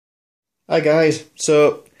Hi guys,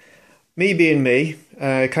 so me being me,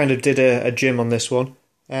 I kind of did a gym on this one.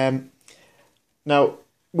 Now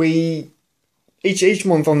we each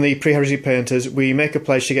month on the Pre-Heresy Painters we make a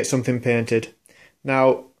pledge to get something painted.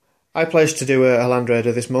 Now I pledged to do a Land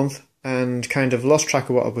Raider this month and kind of lost track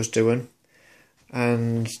of what I was doing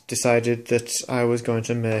and decided that I was going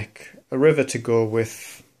to make a river to go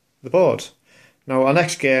with the board. Now our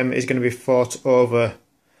next game is going to be fought over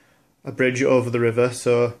a bridge over the river,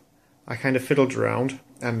 so I kind of fiddled around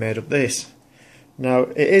and made up this. Now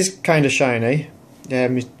it is kind of shiny,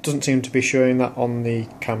 it doesn't seem to be showing that on the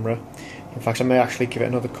camera. In fact I may actually give it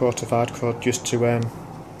another coat of hard coat just to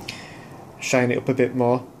shine it up a bit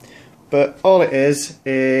more. But all it is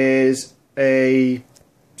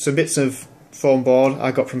some bits of foam board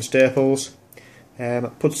I got from Staples. I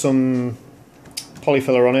put some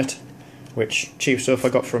polyfiller on it, which cheap stuff I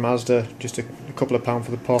got from Asda, just a couple of pounds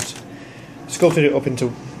for the pot. Sculpted it up into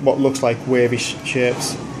what looks like wavy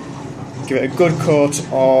shapes. Give it a good coat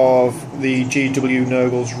of the GW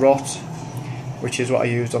Nurgle's rot, which is what I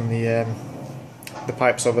used on the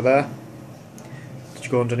pipes over there to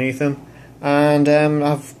go underneath them. And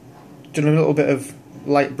I've done a little bit of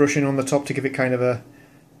light brushing on the top to give it kind of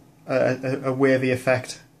a wavy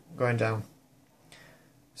effect going down.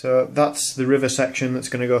 So that's the river section that's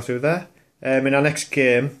going to go through there. In our next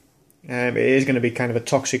game, it is going to be kind of a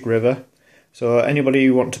toxic river. So anybody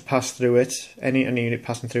who wants to pass through it, any unit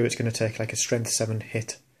passing through it's going to take like a strength 7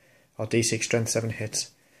 hit, or D6 strength 7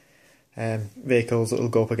 hits. Vehicles that will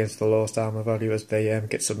go up against the lowest armour value as they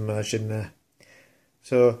get submerged in there.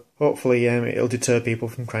 So hopefully it'll deter people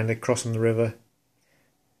from kind of crossing the river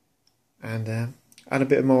and add a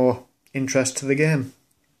bit more interest to the game.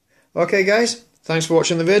 Okay guys, thanks for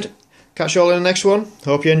watching the vid. Catch you all in the next one.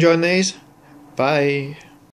 Hope you're enjoying these. Bye.